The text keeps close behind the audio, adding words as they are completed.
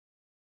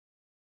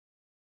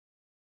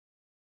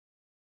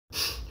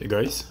Hey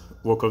guys,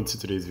 welcome to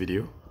today's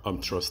video. I'm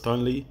Trust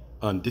Stanley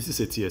and this is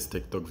a TS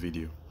Tech Talk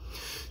video.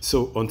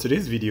 So on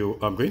today's video,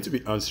 I'm going to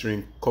be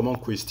answering common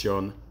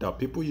question that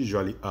people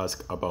usually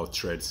ask about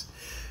threads.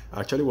 I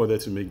actually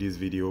wanted to make this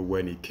video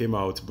when it came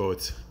out,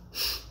 but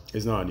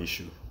it's not an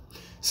issue.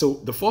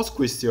 So the first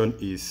question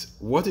is,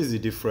 what is the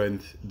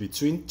difference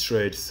between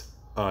threads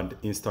and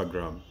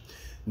Instagram?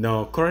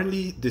 Now,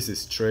 currently this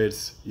is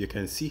threads. You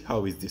can see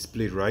how it's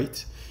displayed,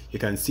 right? You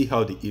can see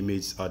how the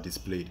images are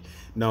displayed.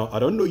 Now, I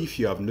don't know if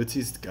you have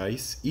noticed,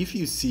 guys, if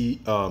you see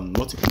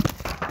multiple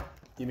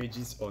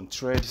images on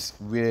threads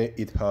where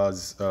it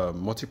has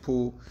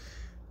multiple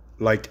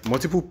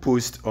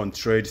posts on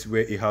threads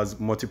where it has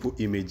multiple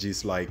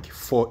images, like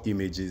 4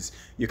 images,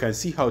 you can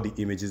see how the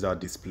images are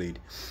displayed.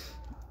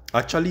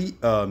 Actually,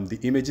 the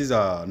images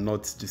are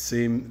not the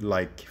same,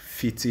 like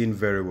fitting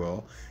very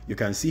well. You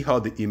can see how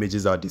the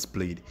images are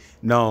displayed.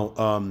 Now,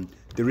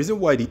 the reason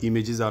why the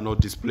images are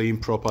not displaying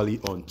properly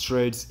on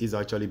threads is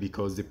actually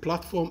because the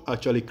platform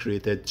actually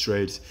created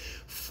threads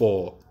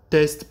for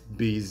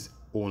text-based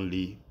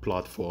only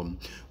platform.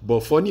 But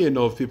funny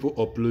enough, people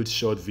upload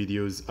short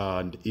videos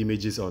and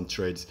images on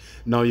threads.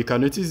 Now you can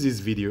notice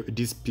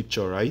this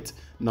picture, right?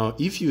 Now,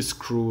 if you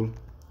scroll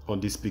on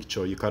this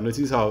picture, you can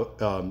notice how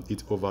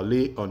it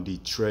overlay on the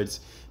threads.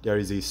 There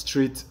is a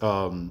straight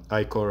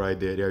icon right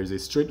there. There is a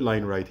straight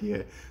line right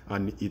here,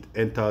 and it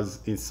enters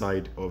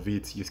inside of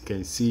it. You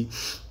can see.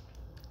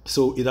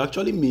 So it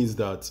actually means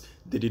that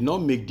they did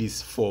not make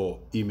this for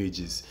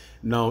images.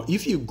 Now,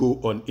 if you go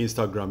on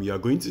Instagram, you are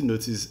going to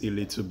notice a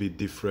little bit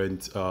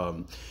different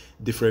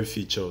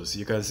features.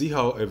 You can see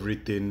how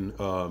everything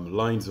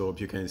lines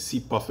up. You can see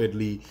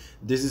perfectly.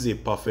 This is a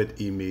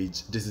perfect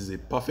image. This is a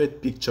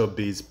perfect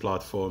picture-based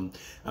platform.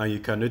 And you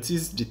can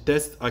notice the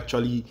text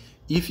actually,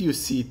 if you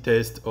see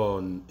text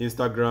on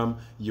Instagram,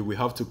 you will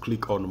have to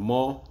click on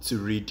more to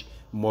read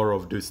more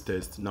of those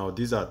tests. Now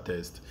these are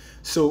tests,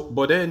 so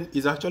but then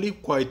it's actually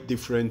quite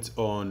different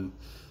on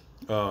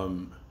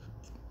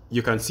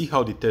you can see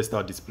how the tests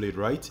are displayed,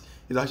 right?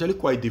 It's actually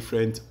quite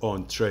different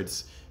on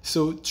threads.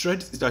 So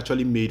threads is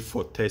actually made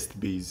for text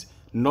based,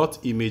 not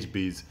image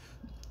based,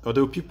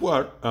 although people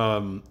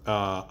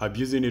are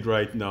abusing it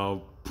right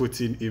now,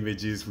 putting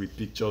images with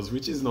pictures,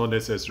 which is not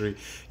necessary.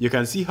 You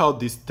can see how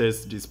this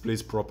test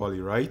displays properly,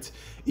 right?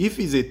 If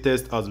it's a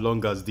test as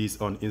long as this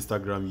on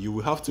Instagram, you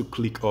will have to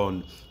click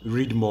on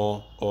read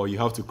more, or you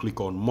have to click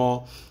on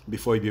more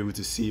before you'll be able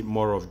to see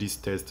more of this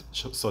test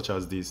such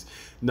as this.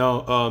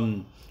 Now,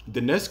 the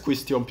next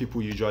question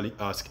people usually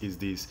ask is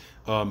this: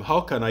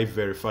 how can I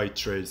verify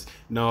threads?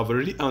 Now, I've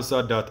already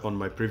answered that on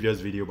my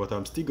previous video, but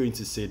I'm still going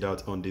to say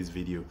that on this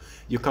video.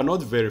 You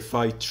cannot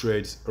verify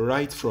threads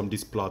right from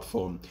this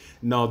platform.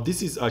 Now,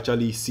 this is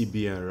actually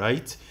CBN,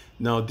 right?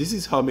 Now, this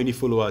is how many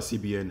followers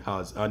CBN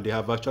has, and they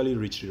have actually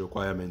reached the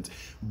requirement.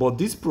 But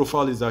this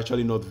profile is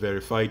actually not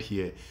verified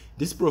here.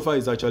 This profile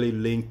is actually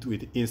linked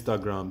with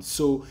Instagram.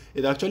 So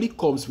it actually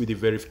comes with the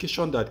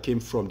verification that came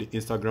from the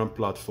Instagram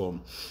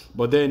platform.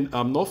 But then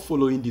I'm not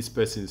following this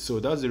person. So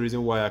that's the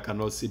reason why I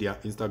cannot see their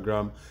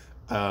Instagram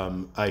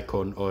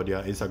icon or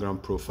their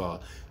Instagram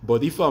profile.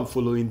 But if I'm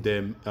following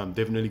them, I'm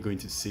definitely going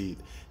to see it.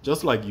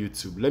 Just like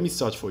YouTube. Let me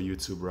search for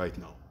YouTube right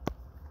now.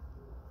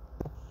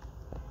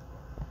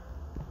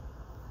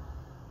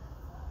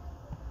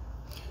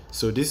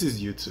 So this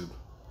is YouTube,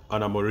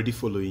 and I'm already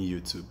following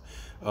YouTube.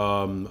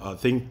 I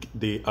think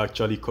they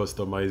actually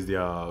customized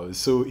their,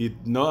 so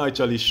it not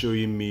actually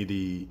showing me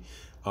the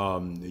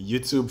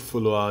YouTube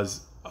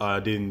followers,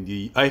 then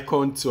the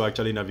icon to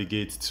actually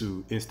navigate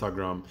to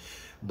Instagram,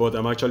 but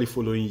I'm actually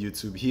following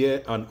YouTube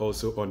here and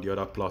also on the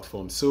other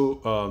platform.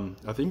 So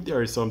I think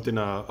there is something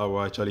I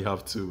will actually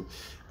have to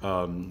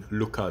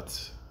look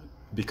at,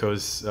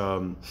 because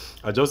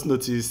I just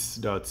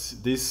noticed that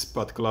this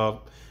particular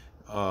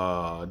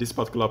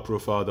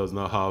profile does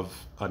not have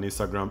an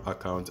Instagram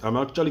account. I'm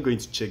actually going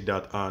to check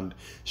that and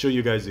show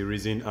you guys the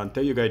reason and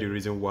tell you guys the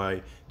reason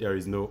why there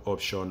is no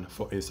option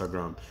for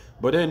Instagram.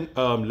 But then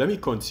let me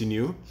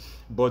continue.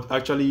 But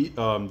actually,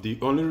 the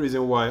only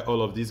reason why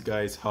all of these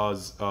guys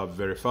has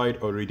verified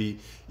already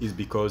is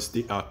because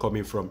they are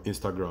coming from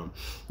Instagram.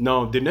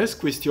 Now, the next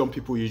question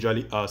people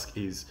usually ask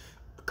is,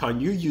 can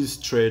you use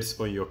threads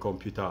on your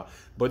computer?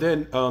 But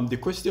then the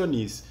question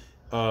is,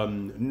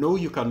 no,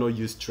 you cannot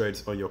use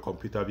threads on your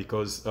computer,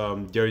 because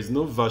there is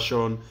no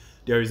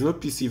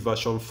PC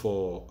version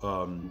for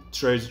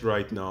threads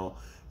right now.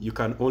 You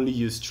can only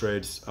use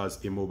threads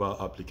as a mobile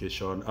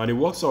application, and it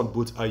works on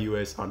both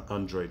iOS and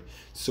Android.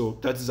 So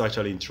that is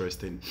actually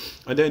interesting.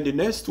 And then the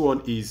next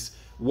one is,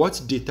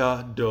 what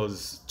data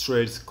does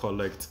threads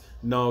collect?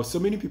 Now, so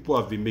many people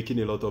have been making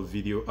a lot of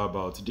video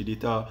about the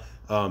data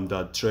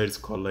that threads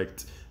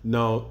collect.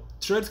 Now,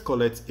 threads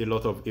collect a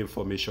lot of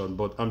information,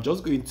 but I'm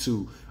just going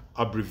to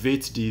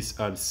abbreviate this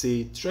and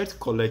say threads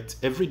collect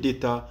every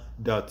data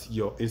that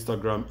your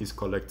Instagram is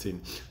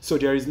collecting. So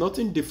there is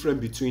nothing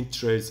different between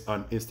threads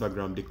and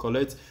Instagram. They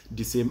collect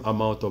the same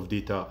amount of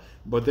data,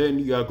 but then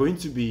you are going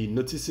to be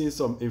noticing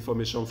some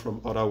information from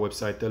other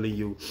websites telling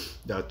you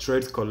that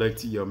threads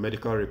collect your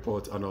medical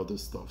report and all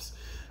those stuffs.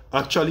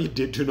 Actually,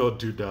 they do not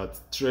do that.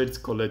 Threads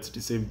collect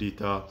the same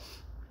data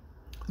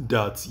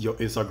that your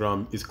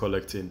Instagram is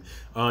collecting,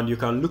 and you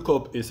can look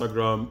up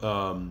Instagram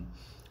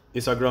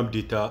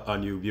data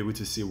and you'll be able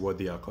to see what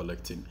they are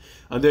collecting.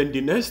 And then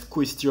the next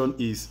question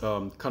is,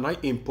 can I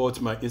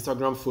import my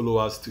Instagram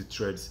followers to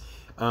Threads?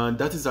 And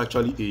that is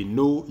actually a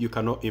no. You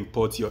cannot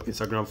import your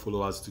Instagram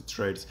followers to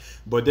Threads.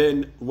 But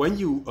then when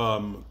you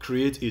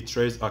create a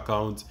Threads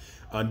account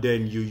and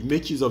then you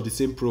make use of the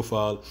same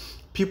profile,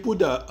 people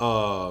that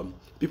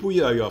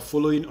you are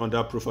following on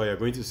that profile, you're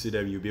going to see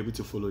them, you'll be able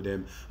to follow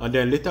them. And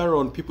then later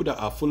on, people that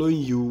are following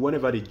you,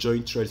 whenever they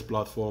join Threads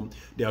platform,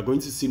 they are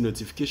going to see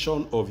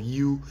notification of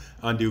you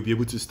and they'll be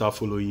able to start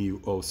following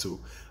you also.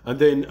 And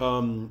then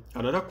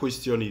another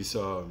question is,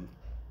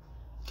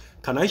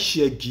 can I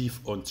share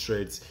GIF on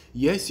Threads?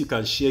 Yes, you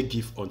can share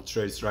GIF on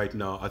Threads right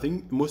now. I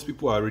think most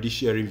people are already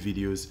sharing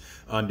videos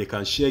and they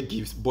can share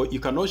GIFs, but you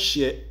cannot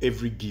share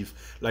every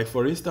GIF. Like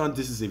for instance,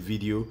 this is a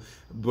video,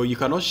 but you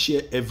cannot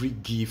share every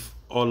GIF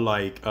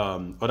unlike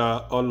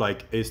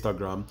unlike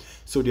Instagram.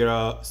 So there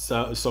are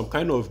some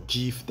kind of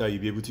GIF that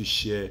you'll be able to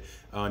share,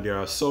 and there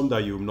are some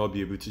that you will not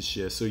be able to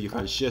share. So you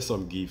can share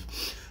some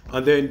GIF.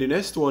 And then the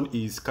next one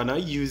is, can I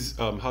use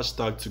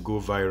hashtag to go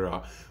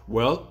viral?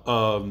 Well,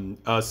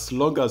 as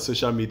long as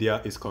social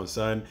media is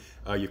concerned,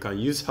 you can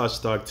use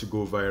hashtag to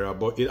go viral,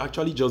 but it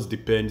actually just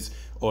depends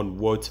on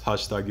what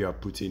hashtag you are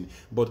putting.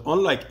 But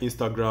unlike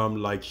Instagram,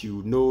 like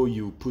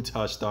you put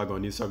hashtag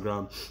on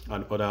Instagram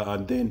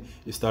and then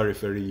it start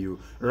referring you.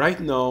 Right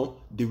now,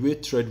 the way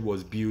Thread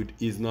was built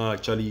is not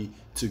actually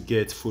to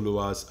get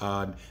followers,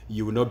 and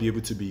you will not be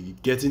able to be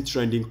getting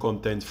trending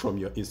content from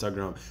your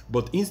Instagram,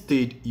 but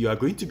instead you are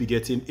going to be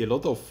getting a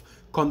lot of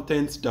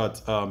content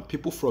that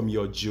people from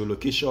your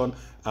geolocation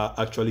are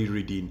actually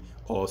reading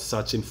or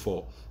searching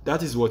for.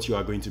 That is what you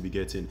are going to be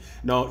getting.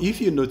 Now,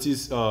 if you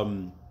notice,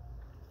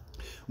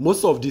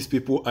 most of these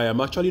people, I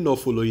am actually not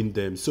following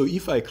them. So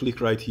if I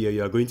click right here,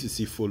 you are going to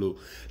see follow.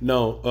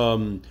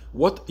 Now,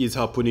 what is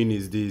happening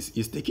is this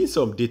is taking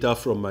some data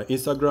from my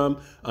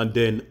Instagram and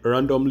then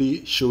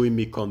randomly showing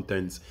me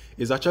content.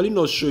 It's actually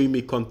not showing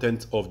me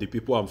content of the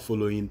people I'm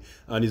following,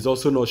 and it's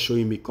also not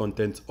showing me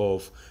content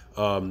of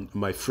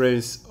my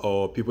friends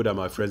or people that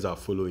my friends are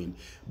following,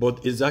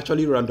 but it's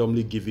actually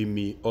randomly giving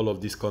me all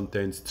of this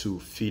content to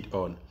feed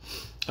on.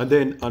 And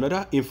then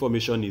another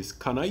information is,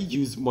 can I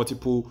use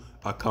multiple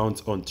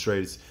accounts on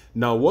Threads?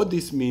 Now, what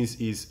this means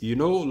is,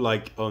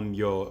 like on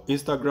your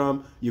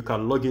Instagram, you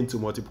can log into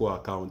multiple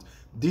accounts.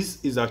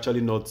 This is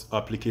actually not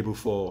applicable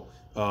for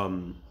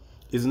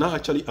is not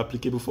actually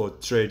applicable for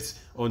Threads.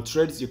 On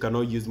Threads, you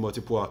cannot use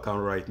multiple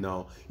accounts right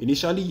now.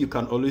 Initially, you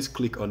can always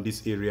click on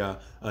this area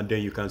and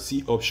then you can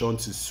see option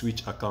to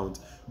switch account.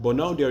 But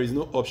now there is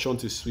no option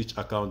to switch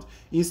account.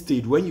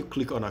 Instead, when you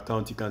click on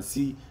account, you can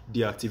see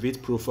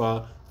deactivate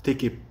profile,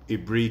 take a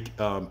break,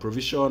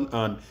 provision,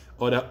 and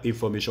other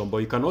information, but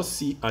you cannot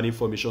see an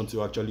information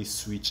to actually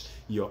switch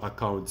your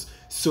account.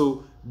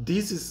 So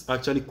this is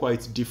actually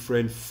quite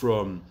different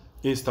from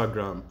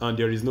Instagram, and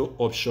there is no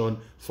option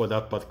for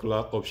that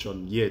particular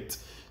option yet.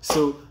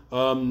 So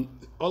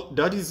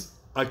that is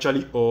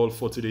actually all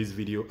for today's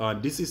video,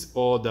 and this is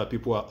all that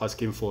people are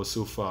asking for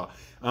so far.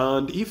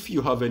 And if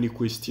you have any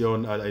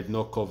question I did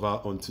not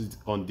cover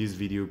on this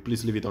video,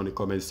 please leave it on the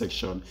comment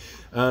section.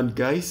 And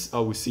guys, I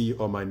will see you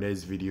on my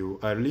next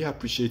video. I really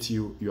appreciate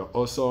you. You are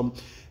awesome.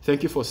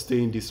 Thank you for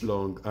staying this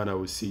long, and I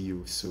will see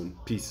you soon.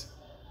 Peace.